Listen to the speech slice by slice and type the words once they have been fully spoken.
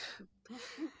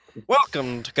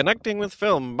Welcome to Connecting with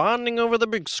Film, bonding over the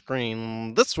big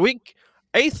screen. This week,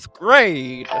 8th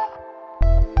grade.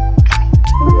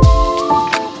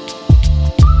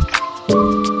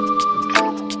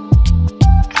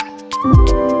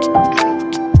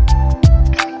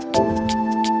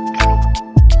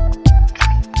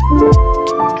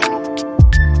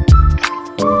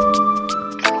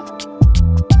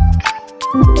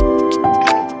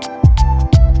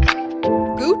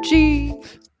 Gucci.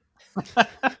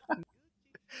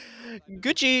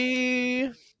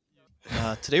 Gucci!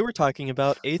 Today we're talking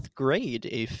about 8th Grade,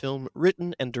 a film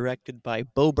written and directed by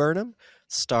Bo Burnham,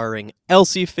 starring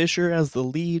Elsie Fisher as the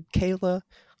lead, Kayla,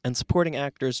 and supporting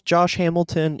actors Josh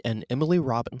Hamilton and Emily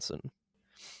Robinson.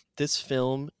 This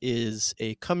film is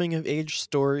a coming-of-age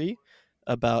story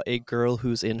about a girl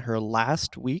who's in her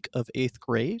last week of 8th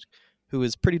grade, who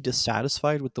is pretty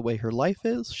dissatisfied with the way her life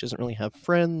is. She doesn't really have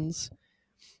friends.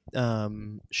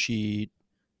 She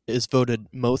is voted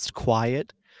most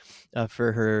quiet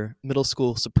for her middle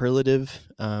school superlative,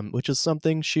 which is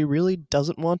something she really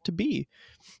doesn't want to be.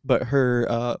 But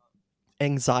her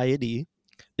anxiety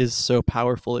is so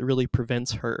powerful, it really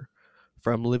prevents her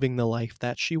from living the life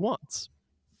that she wants.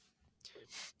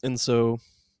 And so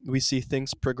we see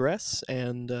things progress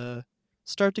and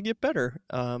start to get better.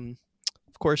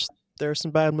 Of course, there are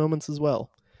some bad moments as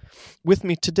well. With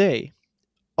me today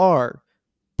are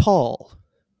Paul,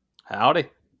 Howdy.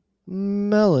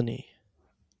 Melanie,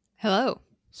 Hello.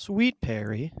 Sweet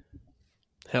Perry,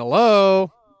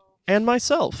 Hello. and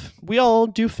myself. We all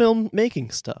do film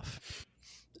making stuff.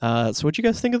 So what'd you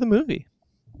guys think of the movie?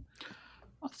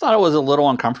 I thought it was a little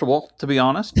uncomfortable, to be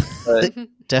honest. But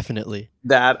Definitely.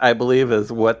 that, I believe,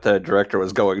 is what the director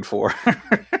was going for.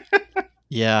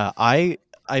 Yeah, I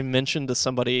mentioned to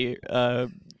somebody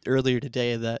earlier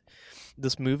today that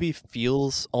this movie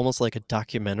feels almost like a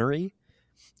documentary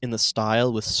in the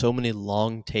style, with so many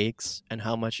long takes and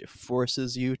how much it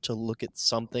forces you to look at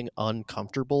something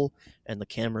uncomfortable, and the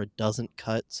camera doesn't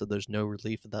cut, so there's no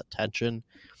relief of that tension.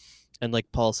 And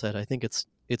like Paul said, I think it's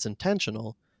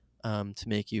intentional to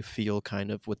make you feel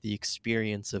kind of what the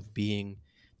experience of being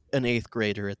an 8th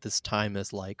grader at this time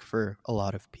is like for a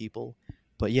lot of people.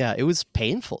 But yeah, it was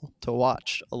painful to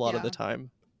watch a lot of the time.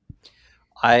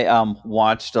 I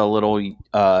watched a little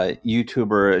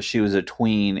YouTuber. She was a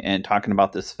tween and talking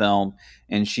about this film,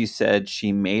 and she said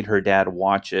she made her dad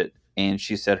watch it, and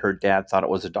she said her dad thought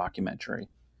it was a documentary.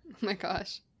 Oh my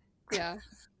gosh. Yeah.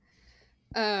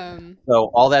 So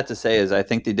all that to say is I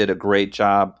think they did a great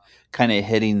job kind of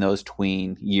hitting those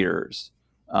tween years.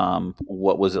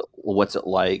 What's it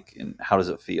like, and how does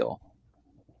it feel?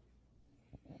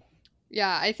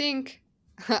 Yeah, I think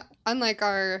unlike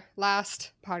our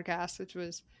last podcast, which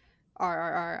was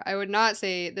RRR, I would not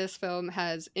say this film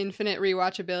has infinite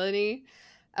rewatchability,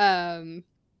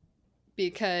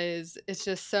 because it's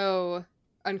just so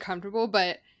uncomfortable.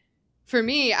 But for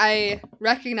me, I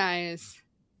recognize,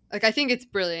 like, I think it's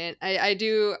brilliant. I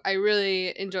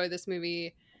really enjoy this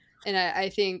movie, and I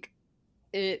think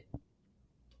it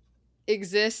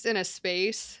exists in a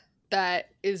space that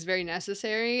is very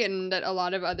necessary and that a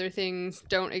lot of other things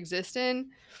don't exist in.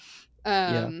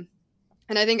 And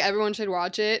I think everyone should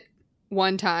watch it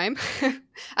one time.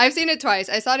 I've seen it twice.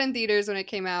 I saw it in theaters when it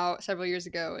came out several years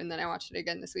ago, and then I watched it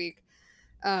again this week.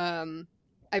 I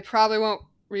probably won't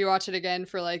rewatch it again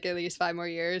for like at least 5 more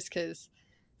years, because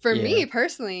for me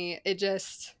personally,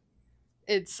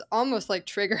 it's almost like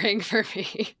triggering for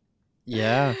me.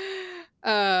 Yeah.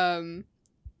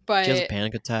 But she has a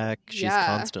panic attack. She's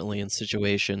constantly in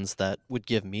situations that would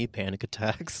give me panic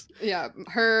attacks. Yeah,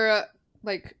 her,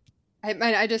 like,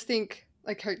 I just think,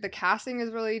 like, the casting is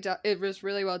it was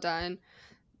really well done.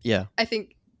 Yeah. I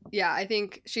think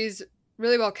she's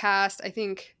really well cast. I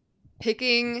think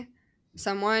picking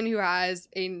someone who has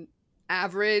an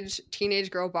average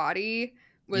teenage girl body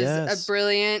was a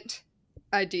brilliant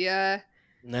idea.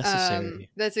 Necessary.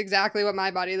 That's exactly what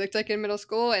my body looked like in middle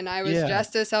school, and I was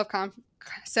just as self-conscious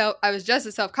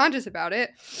about it.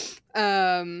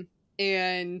 And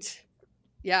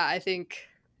yeah, I think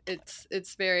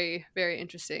it's very, very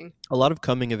interesting. A lot of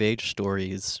coming of age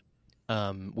stories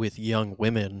with young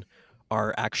women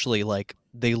are actually like,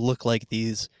 they look like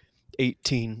these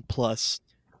 18 plus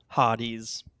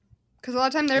hotties, because a lot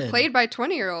of time they're played by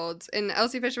 20-year-olds, and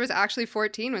Elsie Fisher was actually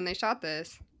 14 when they shot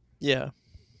this. Yeah,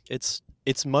 it's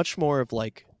much more of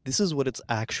like, this is what it's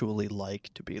actually like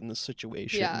to be in this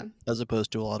situation, as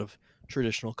opposed to a lot of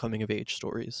traditional coming of age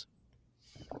stories.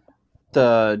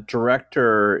 The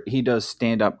director, he does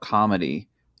stand-up comedy.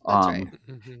 That's right.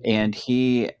 And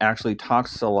he actually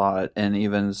talks a lot, and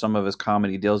even some of his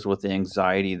comedy deals with the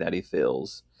anxiety that he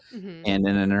feels. Mhm. And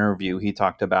in an interview, he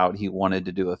talked about he wanted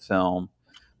to do a film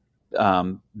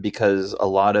because a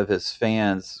lot of his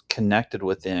fans connected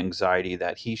with the anxiety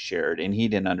that he shared, and he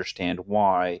didn't understand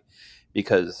why.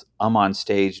 Because I'm on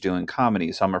stage doing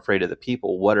comedy, so I'm afraid of the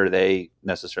people. What are they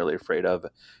necessarily afraid of?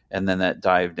 And then that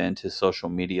dived into social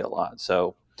media a lot.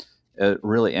 So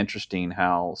really interesting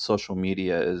how social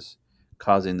media is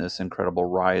causing this incredible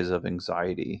rise of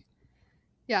anxiety.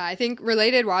 Yeah, I think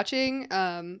related watching,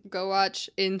 go watch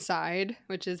Inside,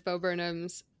 which is Bo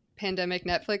Burnham's pandemic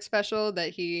Netflix special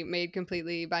that he made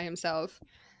completely by himself.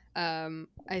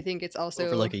 I think it's also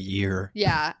over like a year.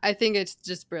 Yeah, I think it's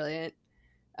just brilliant.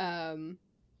 Um,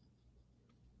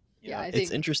 I It's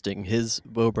think interesting. His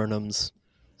Bo Burnham's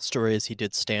story is he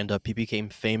did stand up. He became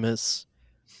famous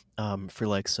for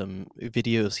like some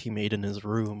videos he made in his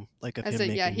room, like of I him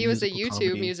said, yeah, making he was a musical YouTube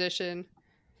comedy. musician.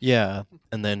 Yeah,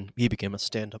 and then he became a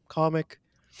stand-up comic,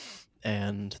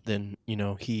 and then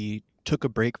he took a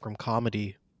break from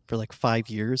comedy for like 5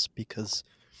 years because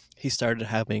he started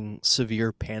having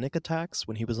severe panic attacks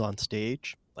when he was on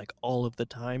stage, like all of the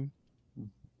time.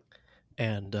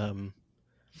 And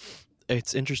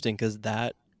it's interesting because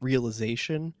that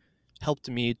realization helped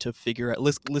me to figure out,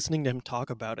 listening to him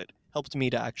talk about it helped me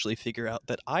to actually figure out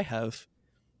that I have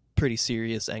pretty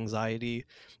serious anxiety,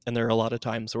 and there are a lot of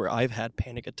times where I've had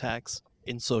panic attacks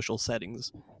in social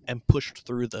settings and pushed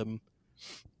through them,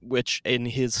 which in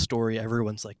his story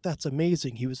everyone's like, that's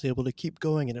amazing, he was able to keep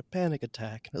going in a panic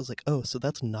attack. And I was like, oh, so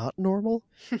that's not normal?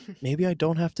 Maybe I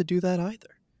don't have to do that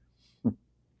either.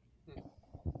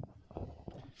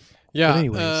 Yeah. But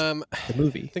anyways, the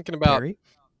movie, Thinking about Perry?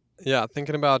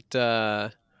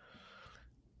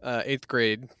 eighth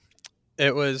grade,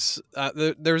 it was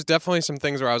there was definitely some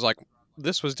things where I was like,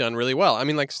 this was done really well. I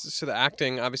mean, like, so the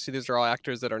acting, obviously these are all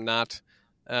actors that are not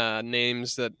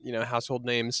names that, household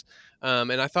names,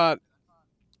 and I thought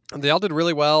they all did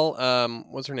really well.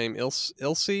 What's her name? Ilse?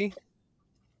 Is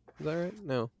that right?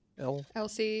 No,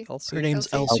 Elsie. Her name's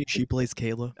Elsie. Elsie. She plays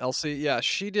Kayla. Elsie. Yeah,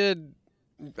 she did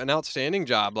an outstanding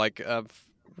job, like, of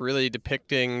really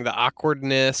depicting the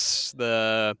awkwardness,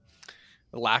 the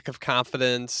lack of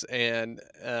confidence, and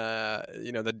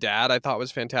the dad I thought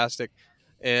was fantastic,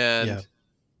 and Yeah.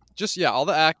 just, yeah, all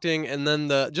the acting, and then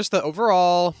the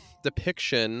overall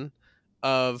depiction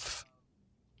of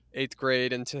eighth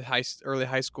grade into early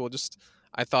high school. Just,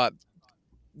 I thought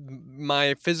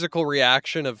my physical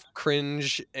reaction of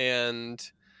cringe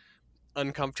and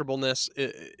uncomfortableness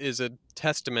is a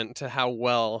testament to how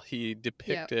well he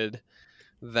depicted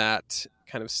that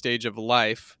kind of stage of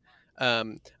life.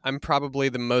 I'm probably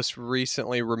the most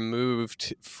recently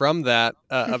removed from that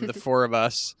of the four of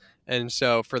us, and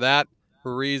so for that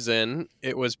reason,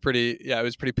 it was pretty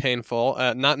painful,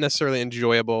 not necessarily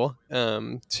enjoyable,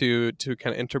 to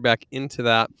kind of enter back into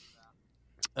that.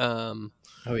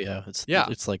 Oh yeah, Yeah.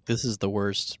 it's like, this is the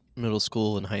worst. Middle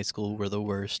school and high school were the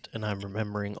worst, and I'm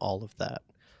remembering all of that.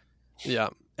 Yeah.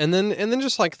 And then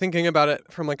just like thinking about it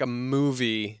from like a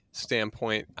movie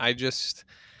standpoint, I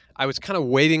was kind of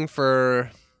waiting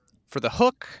for the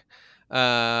hook,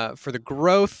 for the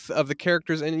growth of the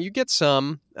characters, and you get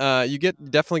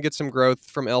definitely get some growth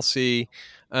from Elsie,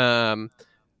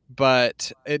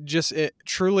 but it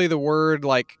truly, the word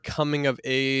like coming of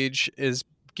age is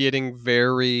getting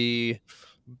very,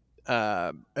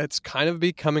 it's kind of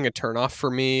becoming a turnoff for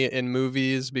me in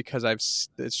movies, because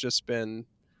it's just been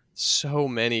so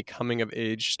many coming of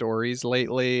age stories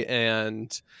lately,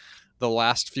 and the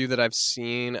last few that I've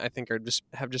seen, I think I've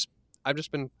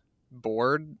just been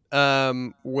bored,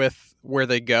 with where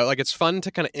they go. Like, it's fun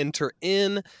to kind of enter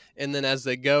in, and then as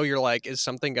they go, you're like, is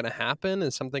something going to happen?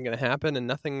 Is something going to happen? And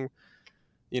nothing,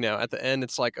 at the end,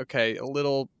 it's like, okay, a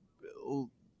little,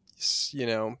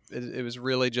 it was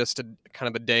really just a kind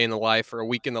of a day in the life, or a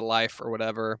week in the life, or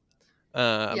whatever.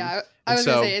 I and was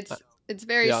gonna so, say it's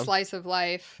very yeah. slice of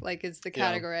life, like, is the Yeah.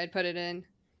 category I'd put it in.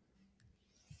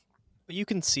 But you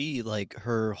can see like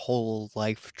her whole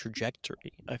life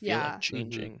trajectory, I feel Yeah. like,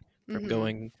 changing from Mhm.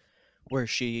 going what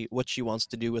she wants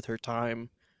to do with her time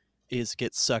is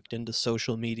get sucked into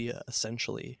social media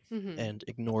essentially, Mhm. and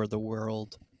ignore the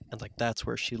world, and like that's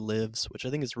where she lives, which I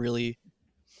think is really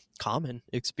common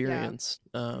experience.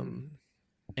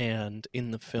 And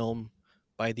in the film,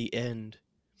 by the end,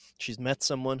 she's met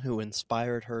someone who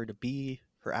inspired her to be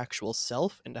her actual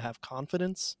self and to have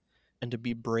confidence and to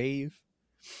be brave.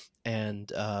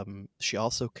 And she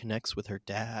also connects with her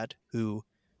dad, who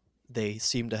they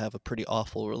seem to have a pretty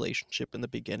awful relationship in the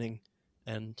beginning.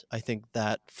 And I think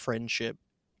that friendship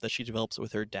that she develops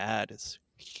with her dad is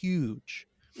huge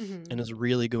Mhm. and is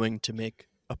really going to make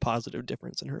a positive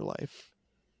difference in her life.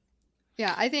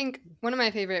 Yeah, I think one of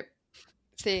my favorite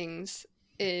things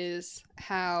is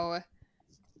how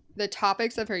the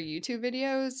topics of her YouTube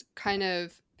videos kind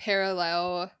of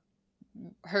parallel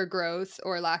her growth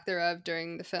or lack thereof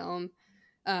during the film.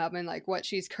 And like what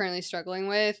she's currently struggling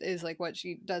with is like what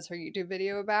she does her YouTube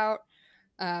video about.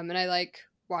 And I like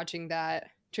watching that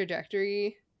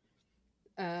trajectory.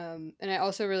 And I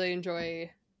also really enjoy,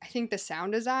 I think the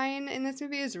sound design in this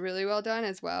movie is really well done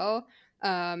as well.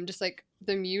 Just like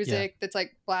the music that's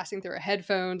like blasting through her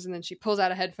headphones, and then she pulls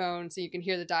out a headphone so you can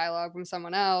hear the dialogue from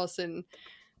someone else. And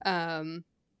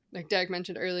like Derek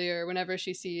mentioned earlier, whenever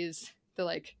she sees the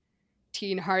like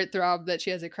teen heartthrob that she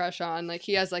has a crush on, like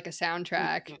he has like a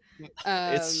soundtrack.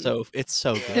 It's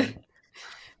so good.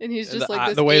 And he's just like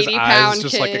this the way his 80-pound eyes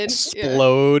just kid. like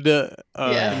explode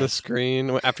Yeah. in the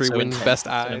screen after he So wins Best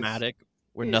Eyes. cinematic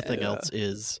where nothing else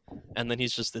is, and then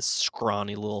he's just this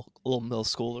scrawny little middle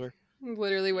schooler.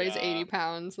 Literally weighs 80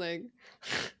 pounds, like.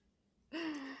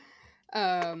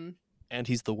 And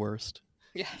he's the worst.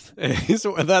 Yes.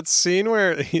 That scene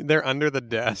where they're under the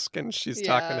desk and she's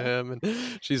talking to him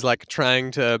and she's like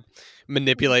trying to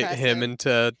manipulate him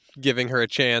into giving her a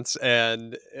chance,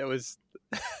 and it was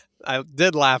I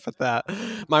did laugh at that.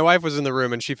 My wife was in the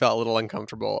room and she felt a little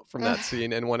uncomfortable from that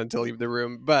scene and wanted to leave the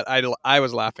room, but I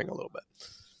was laughing a little bit.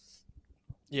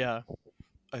 Yeah,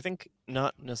 I think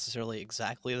not necessarily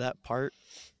exactly that part,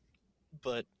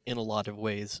 but in a lot of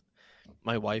ways.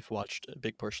 My wife watched a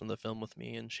big portion of the film with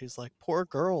me, and she's like, poor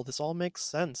girl, this all makes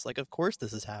sense. Like, of course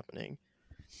this is happening.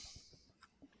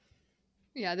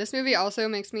 Yeah, this movie also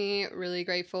makes me really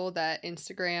grateful that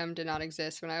Instagram did not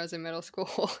exist when I was in middle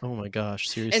school. Oh my gosh,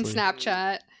 seriously. And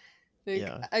Snapchat. Like,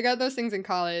 Yeah. I got those things in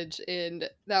college, and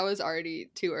that was already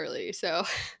too early, so.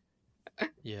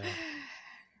 Yeah.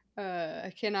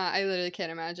 I literally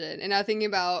can't imagine. And now thinking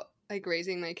about, like,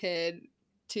 raising my kid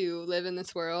to live in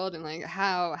this world, and, like,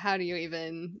 how do you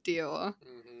even deal?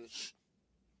 Mm-hmm.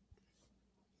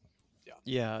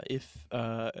 Yeah,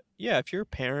 if you're a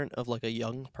parent of like a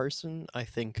young person, I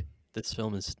think this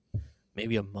film is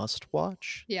maybe a must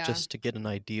watch. Yeah. Just to get an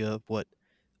idea of what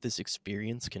this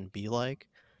experience can be like,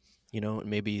 and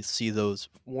maybe see those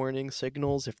warning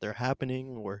signals if they're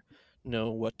happening, or know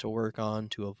what to work on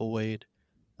to avoid.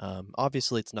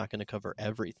 Obviously, it's not going to cover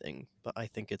everything, but I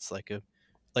think it's like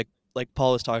like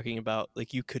Paul was talking about,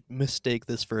 like you could mistake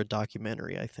this for a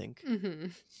documentary, I think. Mm-hmm.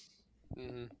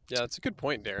 Mm-hmm. Yeah, that's a good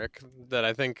point, Derek. That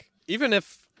I think even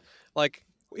if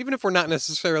we're not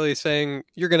necessarily saying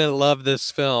you're gonna love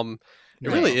this film, it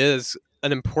No. really is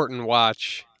an important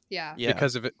watch. Yeah.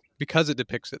 Because it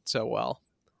depicts it so well.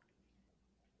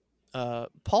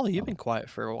 Paul, you've been quiet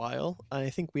for a while. I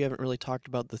think we haven't really talked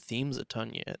about the themes a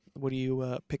ton yet. What are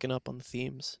you picking up on the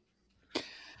themes?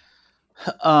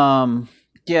 Obviously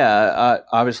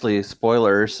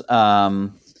spoilers. I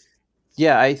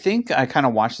think I kind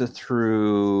of watched it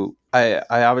through. I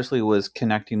obviously was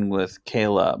connecting with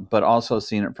Kayla, but also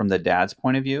seeing it from the dad's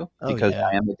point of view, because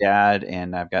I am the dad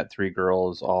and I've got 3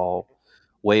 girls, all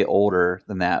way older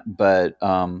than that. But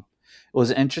it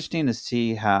was interesting to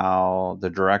see how the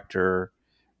director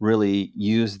really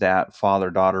used that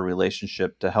father-daughter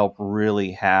relationship to help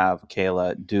really have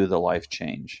Kayla do the life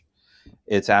change.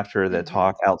 It's after the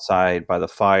talk outside by the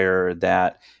fire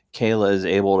that Kayla is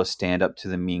able to stand up to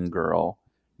the mean girl,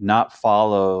 not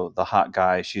follow the hot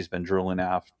guy she's been drooling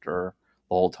after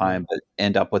the whole time, but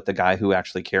end up with the guy who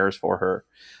actually cares for her.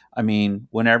 I mean,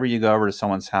 whenever you go over to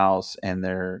someone's house and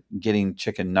they're getting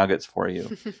chicken nuggets for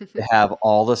you, to have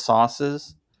all the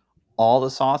sauces,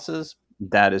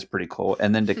 that is pretty cool.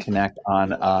 And then to connect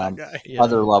on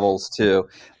other levels too.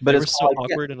 But it's so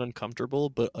awkward and uncomfortable,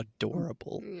 but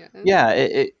adorable.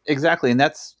 Exactly. And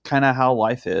that's kind of how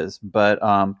life is. But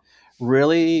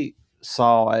really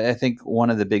saw, I think one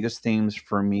of the biggest themes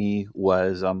for me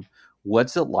was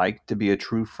what's it like to be a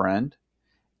true friend,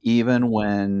 even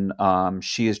when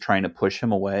she is trying to push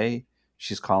him away.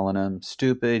 She's calling him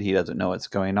stupid. He doesn't know what's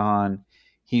going on.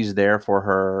 He's there for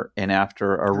her. And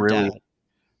after a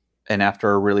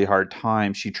really hard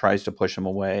time, she tries to push him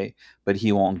away, but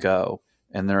he won't go.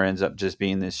 And there ends up just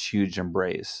being this huge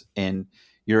embrace. And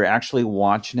you're actually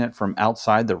watching it from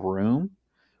outside the room,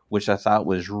 which I thought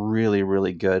was really,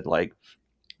 really good. Like,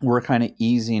 we're kind of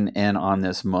easing in on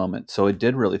this moment. So it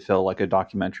did really feel like a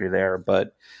documentary there,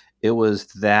 but it was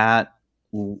that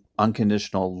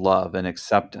unconditional love and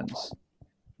acceptance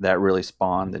that really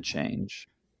spawned the change.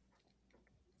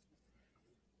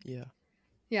 Yeah.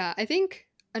 Yeah, I think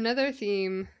another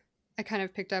theme I kind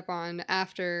of picked up on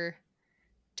after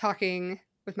talking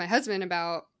with my husband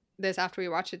about this after we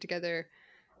watched it together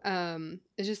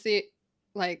is just the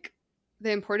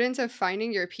importance of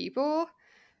finding your people.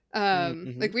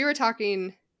 Like we were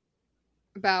talking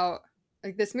about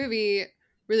like this movie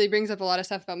really brings up a lot of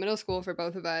stuff about middle school for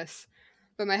both of us.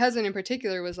 But my husband in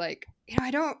particular was like,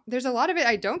 there's a lot of it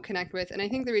I don't connect with. And I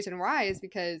think the reason why is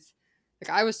because like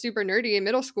I was super nerdy in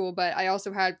middle school, but I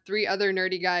also had 3 other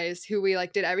nerdy guys who we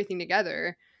like did everything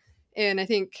together. And I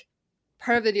think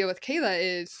part of the deal with Kayla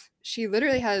is she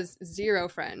literally has 0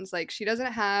 friends. Like she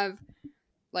doesn't have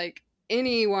like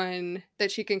anyone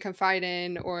that she can confide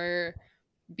in or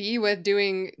be with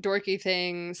doing dorky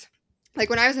things. Like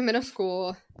when I was in middle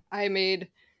school, I made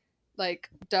like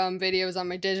dumb videos on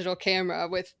my digital camera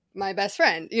with my best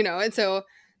friend, and so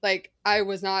like I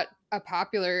was not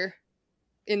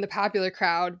in the popular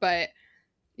crowd, but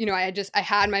I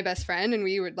had my best friend and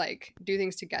we would like do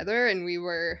things together, and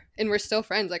we're still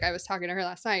friends. Like I was talking to her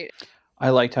last night. I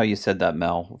liked how you said that,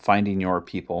 Mel. Finding your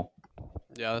people.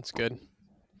 Yeah, that's good.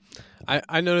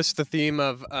 I noticed the theme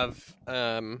of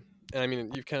and I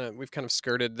mean we've kind of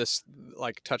skirted this,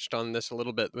 like touched on this a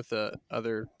little bit with the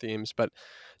other themes, but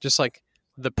just like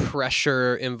the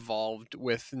pressure involved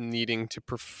with needing to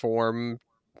perform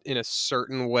in a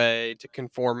certain way, to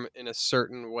conform in a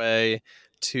certain way,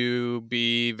 to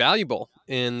be valuable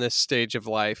in this stage of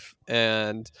life.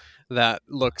 And that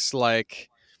looks like,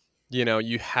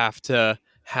 you have to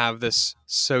have this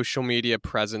social media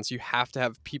presence. You have to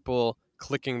have people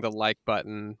clicking the like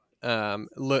button.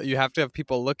 You have to have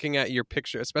people looking at your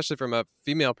picture, especially from a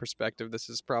female perspective. This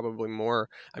is probably more,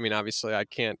 I mean, obviously I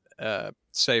can't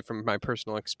say from my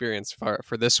personal experience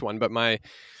for this one, but my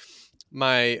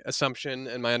assumption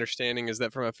and my understanding is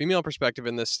that from a female perspective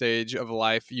in this stage of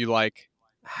life, you like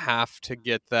have to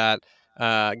get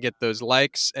those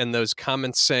likes and those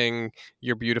comments saying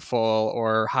you're beautiful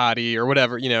or hottie or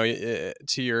whatever,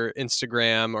 to your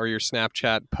Instagram or your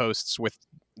Snapchat posts with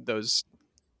those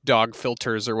dog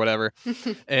filters or whatever.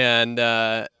 and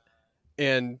that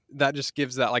just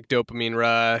gives that like dopamine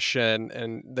rush,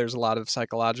 and there's a lot of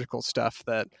psychological stuff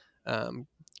that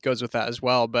goes with that as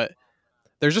well. But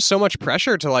there's just so much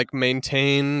pressure to like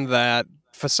maintain that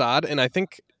facade, and I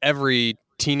think every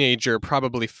teenager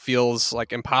probably feels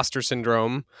like imposter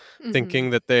syndrome,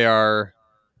 thinking that they're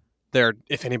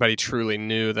if anybody truly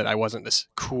knew that I wasn't this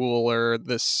cool or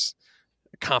this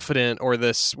confident or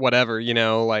this whatever,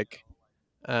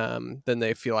 then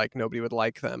they feel like nobody would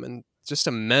like them, and just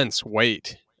immense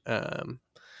weight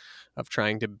of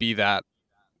trying to be that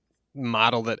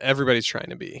model that everybody's trying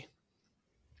to be.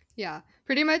 Yeah,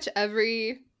 pretty much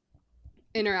every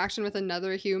interaction with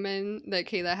another human that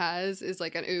Kayla has is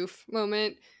like an oof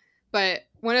moment. But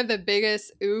one of the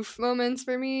biggest oof moments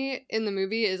for me in the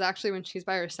movie is actually when she's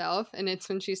by herself, and it's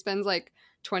when she spends like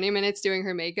 20 minutes doing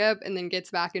her makeup and then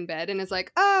gets back in bed and is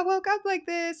like, I woke up like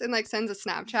this, and like sends a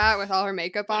Snapchat with all her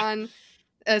makeup on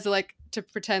as like to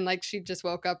pretend like she just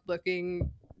woke up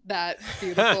looking that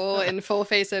beautiful in full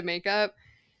face of makeup.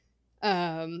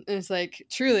 And it's like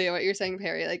truly what you're saying,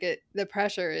 Perry, like the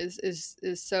pressure is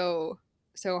so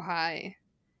high.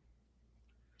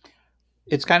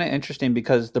 It's kind of interesting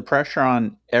because the pressure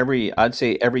on I'd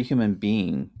say every human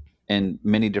being in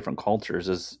many different cultures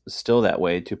is still that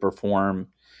way, to perform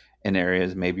in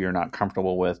areas maybe you're not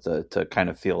comfortable with, to kind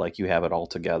of feel like you have it all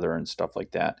together and stuff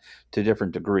like that, to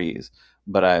different degrees.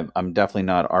 But I'm definitely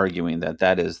not arguing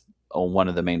that is one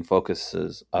of the main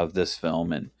focuses of this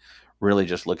film, and really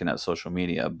just looking at social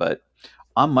media. But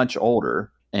I'm much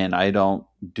older and I don't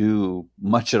do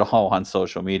much at all on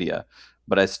social media,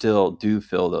 but I still do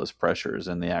feel those pressures,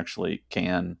 and they actually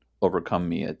can overcome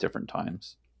me at different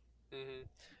times. Mm-hmm.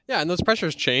 Yeah, and those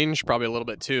pressures change probably a little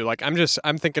bit too. Like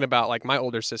I'm thinking about like my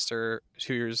older sister,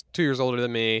 2 years older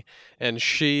than me, and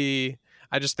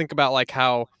I just think about like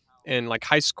how in like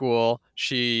high school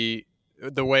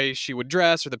the way she would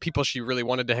dress or the people she really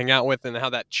wanted to hang out with, and how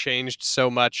that changed so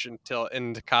much until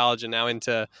into college and now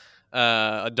into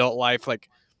adult life. Like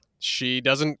she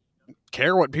doesn't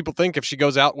care what people think if she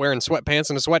goes out wearing sweatpants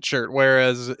and a sweatshirt,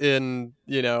 whereas in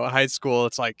high school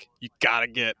it's like you gotta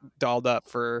get dolled up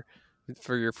for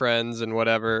your friends and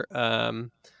whatever.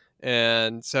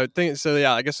 And so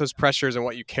yeah, I guess those pressures and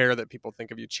what you care that people think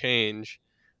of you change,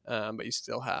 but you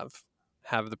still have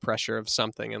the pressure of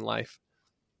something in life.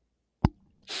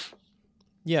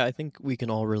 Yeah, I think we can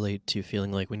all relate to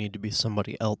feeling like we need to be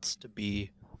somebody else to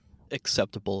be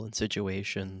acceptable in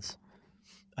situations.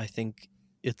 I think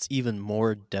it's even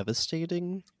more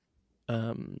devastating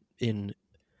in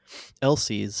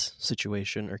Elsie's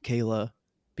situation, or Kayla,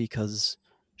 because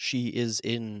she is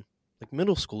in, like,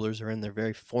 middle schoolers are in their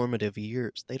very formative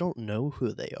years. They don't know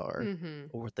who they are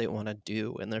or what they want to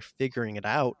do, and they're figuring it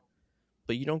out,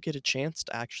 but you don't get a chance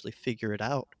to actually figure it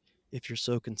out if you're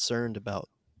so concerned about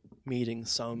meeting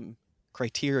some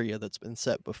criteria that's been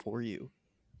set before you.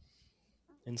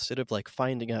 instead of like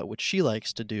finding out what she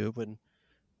likes to do and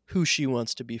who she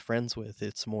wants to be friends with.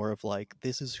 It's more of like,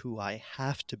 this is who I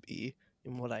have to be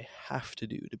and what I have to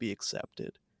do to be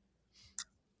accepted.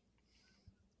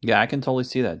 Yeah, I can totally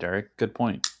see that, Derek. Good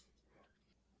point.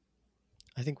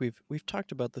 I think we've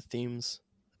talked about the themes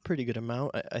a pretty good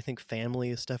amount. I think family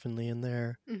is definitely in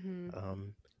there.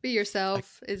 Be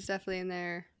yourself is definitely in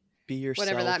there. Be yourself.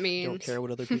 Whatever that means. Don't care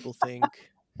what other people think.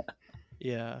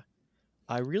 Yeah.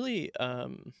 I really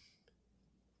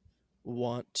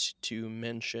want to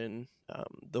mention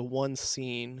the one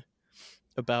scene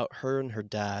about her and her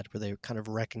dad where they kind of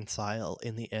reconcile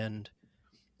in the end.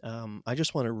 I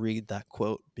just want to read that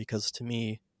quote because to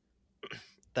me,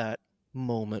 that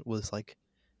moment was like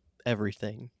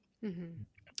everything. And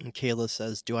Kayla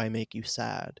says, "Do I make you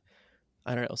sad?"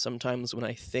 I don't know. Sometimes when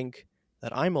I think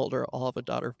that I'm older, I'll have a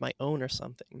daughter of my own or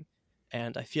something.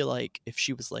 And I feel like if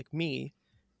she was like me,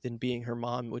 then being her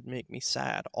mom would make me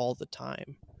sad all the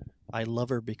time. I love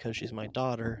her because she's my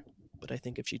daughter, but I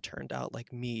think if she turned out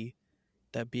like me,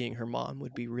 that being her mom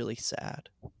would be really sad.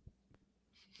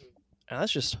 And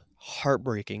that's just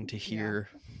heartbreaking to hear.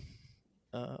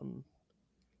 Yeah.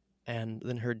 And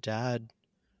then her dad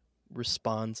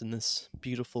responds in this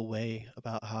beautiful way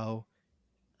about how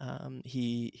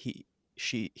he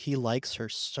likes her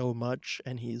so much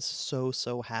and he's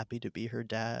so happy to be her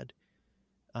dad.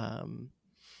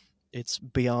 It's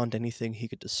beyond anything he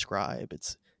could describe.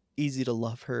 It's easy to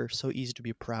love her, so easy to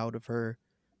be proud of her.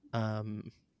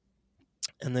 And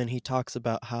then he talks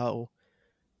about how,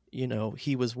 you know,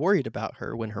 he was worried about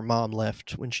her when her mom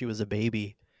left when she was a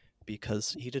baby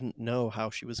because he didn't know how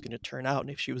she was going to turn out and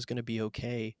if she was going to be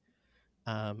okay.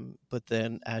 But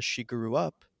then as she grew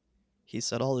up, he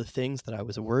said all the things that I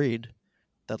was worried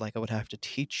that like I would have to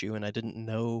teach you and I didn't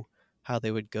know how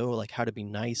they would go, like how to be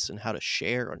nice and how to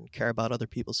share and care about other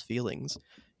people's feelings.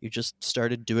 You just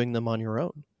started doing them on your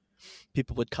own.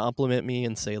 People would compliment me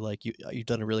and say like, you've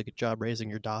done a really good job raising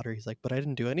your daughter. He's like, but I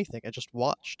didn't do anything. I just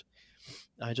watched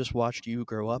you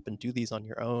grow up and do these on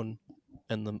your own.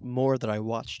 And the more that I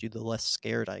watched you, the less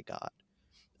scared I got.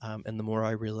 And the more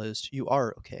I realized you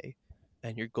are okay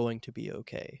and you're going to be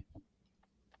okay.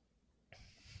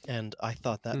 And I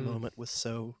thought that moment was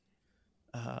so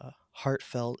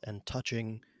heartfelt and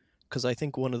touching because I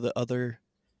think one of the other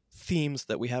themes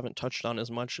that we haven't touched on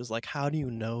as much is like, how do you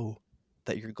know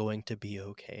that you're going to be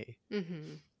okay?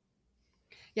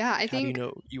 Yeah, I think... How do you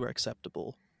know you are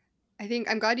acceptable? I think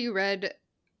I'm glad you read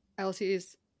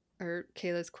Elsie's or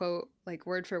Kayla's quote like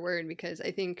word for word because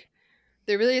I think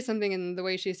there really is something in the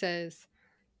way she says,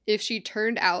 if she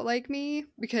turned out like me,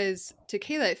 because to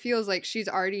Kayla it feels like she's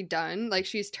already done, like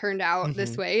she's turned out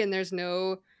this way and there's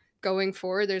no going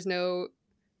forward, there's no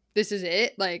this is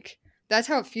it. Like that's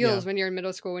how it feels when you're in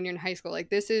middle school, when you're in high school. Like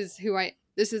this is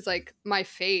like my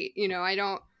fate, you know. I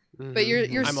don't but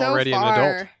you're I'm so already far an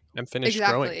adult. I'm finished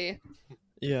growing.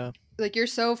 Yeah. Like you're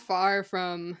so far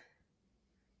from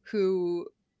who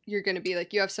you're going to be.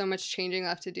 Like you have so much changing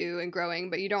left to do and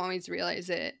growing, but you don't always realize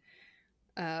it.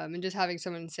 And just having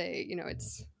someone say, you know,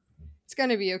 it's going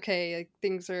to be okay. Like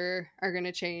things are going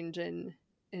to change and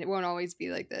it won't always be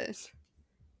like this.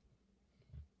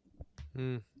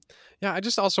 Yeah, I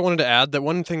just also wanted to add that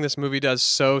one thing this movie does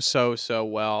so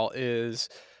well is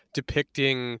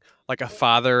depicting like a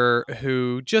father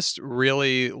who just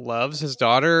really loves his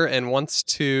daughter and wants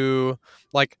to,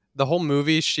 like, the whole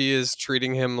movie she is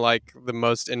treating him like the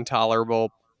most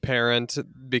intolerable parent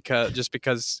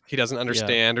because he doesn't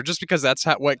understand or just because that's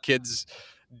what kids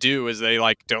do is they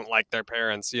like don't like their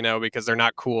parents, you know, because they're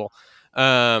not cool.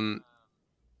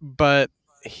 But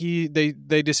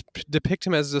they just depict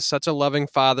him as such a loving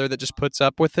father that just puts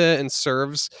up with it and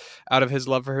serves out of his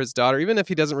love for his daughter, even if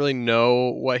he doesn't really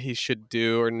know what he should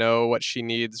do or know what she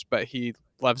needs, but he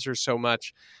loves her so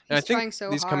much. And I think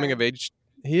these coming of age,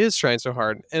 he is trying so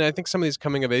hard. And I think some of these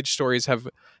coming of age stories have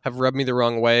rubbed me the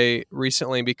wrong way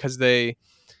recently because they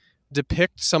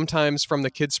depict sometimes from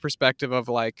the kid's perspective of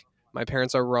like, my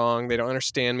parents are wrong, they don't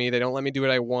understand me, they don't let me do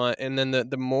what I want. And then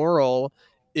the moral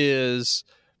is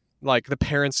like the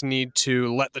parents need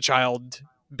to let the child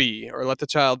be or let the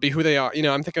child be who they are. You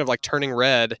know, I'm thinking of like Turning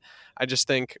Red. I just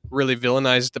think really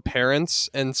villainized the parents.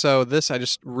 And so this, I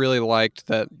just really liked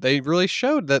that they really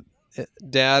showed that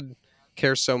dad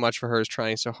cares so much for her, is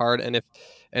trying so hard. And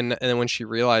then when she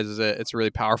realizes it, it's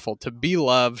really powerful to be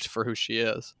loved for who she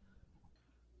is.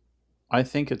 I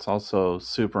think it's also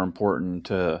super important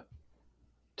to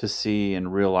see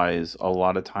and realize a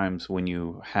lot of times when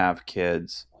you have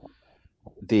kids,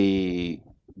 the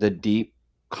deep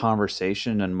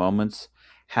conversation and moments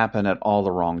happen at all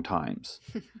the wrong times.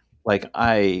 Like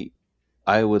I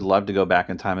I would love to go back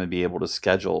in time and be able to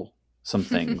schedule some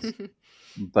things,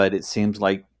 but it seems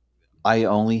like I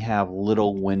only have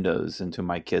little windows into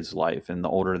my kids' life, and the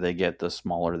older they get, the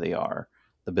smaller they are,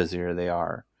 the busier they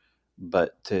are.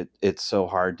 But it's so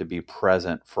hard to be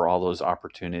present for all those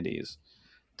opportunities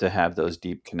to have those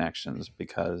deep connections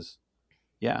because,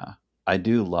 yeah, I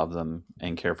do love them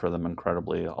and care for them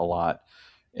incredibly a lot.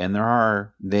 And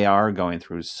they are going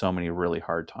through so many really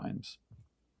hard times.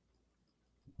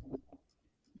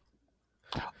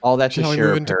 All that to Shall we share,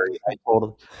 move into- Perry.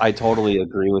 I totally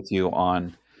agree with you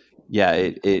on. Yeah,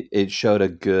 it showed a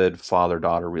good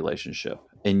father-daughter relationship,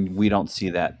 and we don't see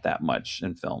that much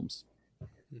in films.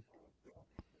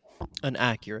 An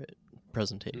accurate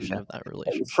presentation Yeah. of that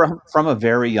relationship. From a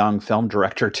very young film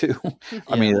director too.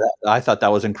 I mean, I thought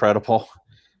that was incredible.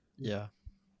 Yeah,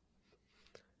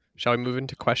 Shall we move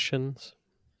into questions?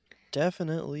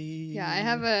 definitely. Yeah, I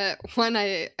have a one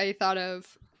I thought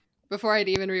of before I'd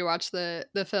even rewatched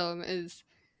the film is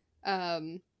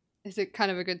it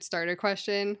kind of a good starter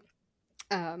question?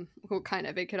 Well, kind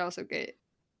of. It could also get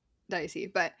dicey,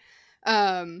 but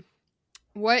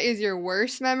what is your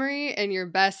worst memory and your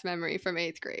best memory from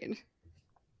 8th grade?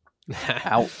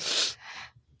 Ouch.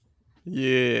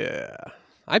 Yeah.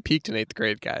 I peaked in 8th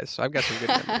grade, guys, so I've got some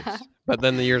good memories. But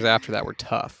then the years after that were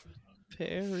tough.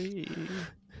 Perry.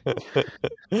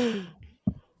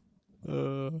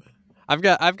 I've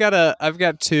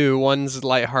got two. One's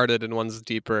lighthearted and one's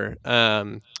deeper.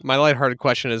 My lighthearted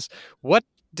question is,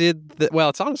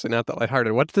 it's honestly not that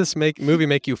lighthearted. What did this movie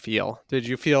make you feel? Did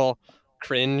you feel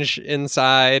cringe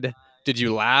inside? Did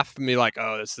you laugh and be like,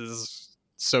 oh, this is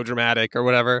so dramatic or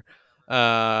whatever?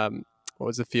 What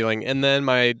was the feeling? And then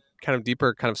my kind of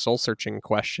deeper, kind of soul searching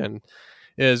question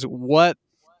is, how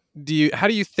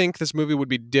do you think this movie would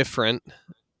be different?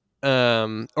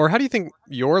 Or how do you think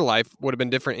your life would have been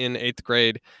different in 8th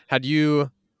grade had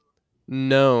you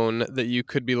known that you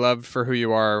could be loved for who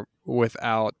you are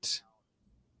without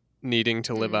needing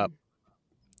to live up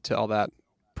to all that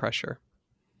pressure?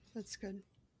 That's good.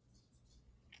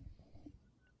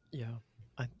 Yeah,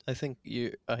 I think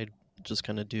I just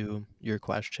kind of do your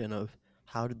question of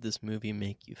how did this movie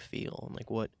make you feel, and like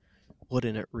what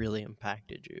in it really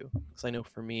impacted you? Because I know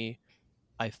for me,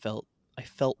 I felt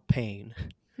pain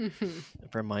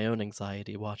from my own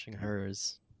anxiety watching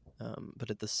hers,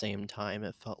 but at the same time,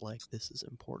 it felt like this is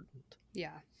important.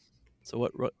 Yeah. So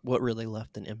what really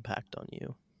left an impact on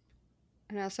you?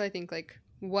 And also, I think like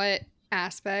what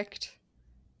aspect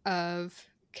of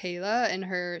Kayla and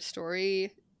her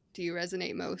story do you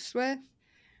resonate most with?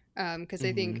 Because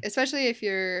I think, especially if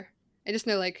I just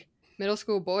know like middle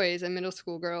school boys and middle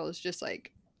school girls, just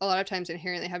like a lot of times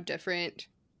inherently have different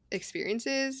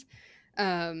experiences.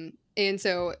 And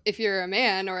so if you're a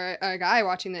man or a guy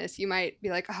watching this, you might be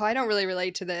like, oh, I don't really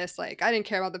relate to this. Like, I didn't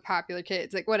care about the popular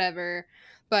kids, like whatever.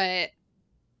 But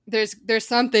there's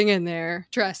something in there,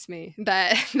 trust me,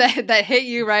 that hit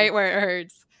you right where it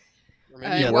hurts. Or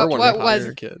maybe you were one of the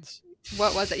popular kids.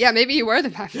 What was it? Yeah, maybe you were the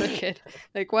popular kid.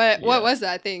 Like what was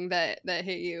that thing that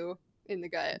hit you in the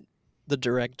gut? The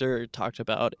director talked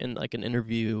about in like an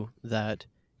interview that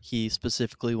he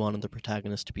specifically wanted the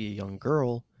protagonist to be a young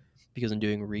girl because in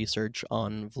doing research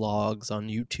on vlogs on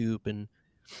YouTube and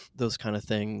those kind of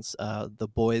things, the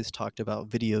boys talked about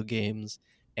video games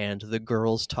and the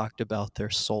girls talked about their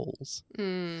souls.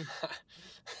 Yeah,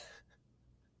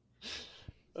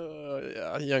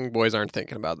 young boys aren't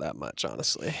thinking about that much,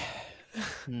 honestly.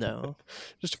 No.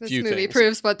 Just a this few movie things.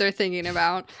 proves what they're thinking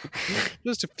about.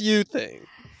 Just a few things.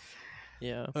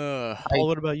 Yeah. Paul,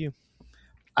 what about you?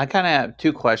 I kind of have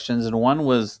two questions, and one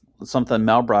was something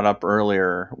Mel brought up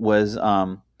earlier. Was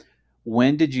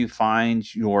when did you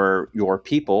find your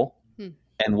people,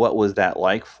 and what was that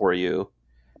like for you?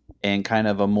 And kind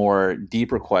of a more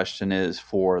deeper question is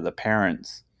for the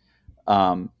parents.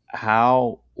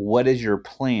 What is your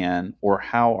plan, or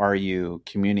how are you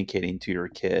communicating to your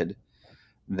kid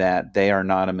that they are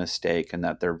not a mistake and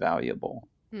that they're valuable?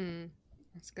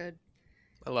 That's good.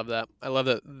 I love that. I love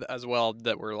that as well,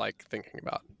 that we're like thinking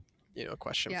about, a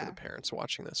question for the parents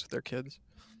watching this with their kids.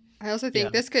 I also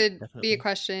think this could definitely be a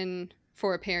question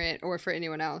for a parent or for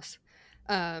anyone else.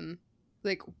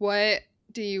 Like, what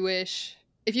do you wish,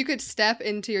 if you could step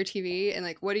into your TV and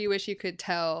like, what do you wish you could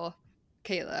tell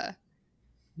Kayla?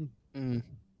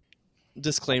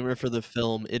 Disclaimer for the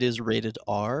film, it is rated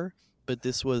R, but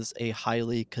this was a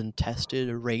highly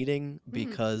contested rating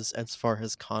because as far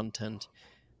as content,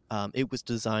 it was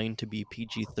designed to be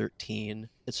PG-13.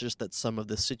 It's just that some of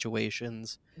the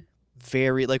situations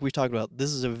like we talked about,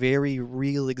 this is a very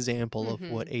real example of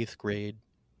what 8th grade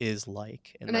is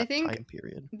like in that time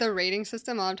period. The rating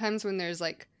system, a lot of times when there's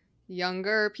like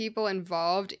younger people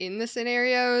involved in the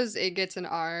scenarios, it gets an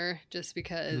R just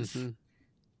because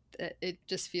it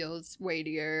just feels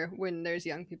weightier when there's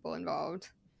young people involved.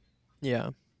 Yeah.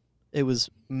 It was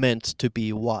meant to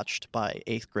be watched by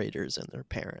 8th graders and their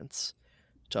parents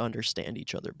to understand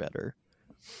each other better.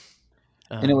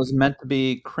 And it was meant to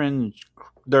be cringe.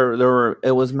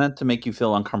 It was meant to make you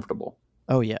feel uncomfortable.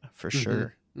 Oh yeah, for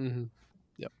sure.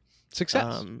 Yep.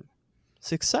 Success.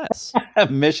 Success.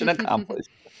 Mission accomplished.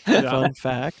 Fun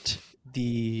fact,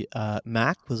 the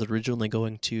Mac was originally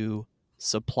going to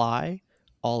supply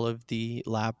all of the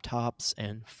laptops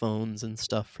and phones and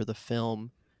stuff for the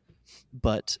film,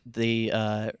 but they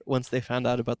once they found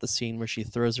out about the scene where she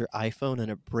throws her iPhone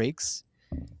and it breaks,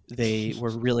 they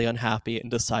were really unhappy and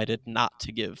decided not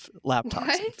to give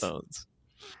laptops and phones.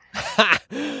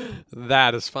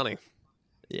 That is funny.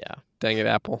 Yeah. Dang it,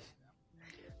 Apple.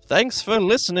 Thanks for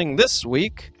listening this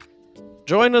week.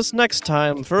 Join us next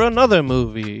time for another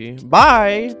movie.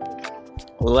 Bye.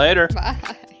 Later. Bye.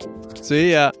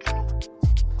 See ya.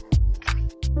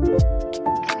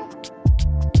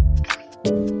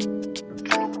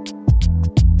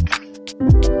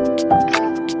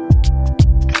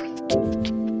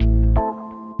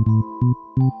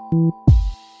 Thank you.